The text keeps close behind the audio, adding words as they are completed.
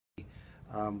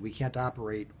We can't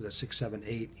operate with a 6, 7,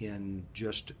 8 in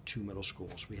just 2 middle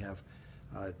schools. We have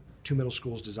 2 middle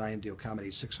schools designed to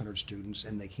accommodate 600 students,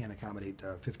 and they can accommodate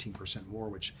 15% more,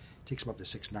 which takes them up to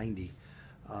 690,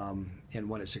 and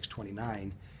one at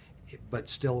 629. But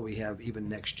still, we have, even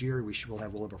next year, will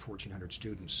have well over 1,400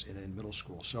 students in middle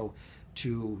school. So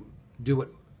to do it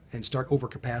and start over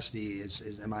capacity is,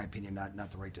 in my opinion,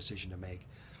 not the right decision to make.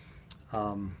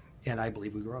 And I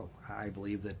believe we grow. I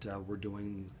believe that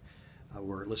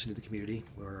we're listening to the community,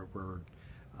 we're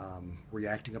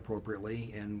reacting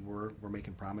appropriately, and we're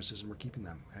making promises and we're keeping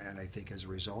them. And I think as a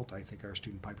result, I think our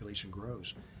student population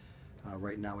grows.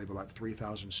 Right now we have about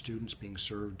 3,000 students being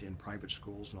served in private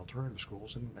schools and alternative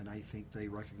schools, and I think they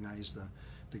recognize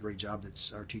the great job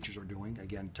that our teachers are doing.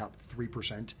 Again, top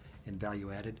 3% in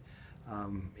value added.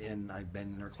 And I've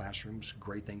been in our classrooms,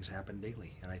 great things happen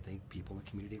daily, and I think people in the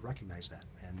community recognize that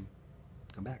and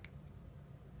come back.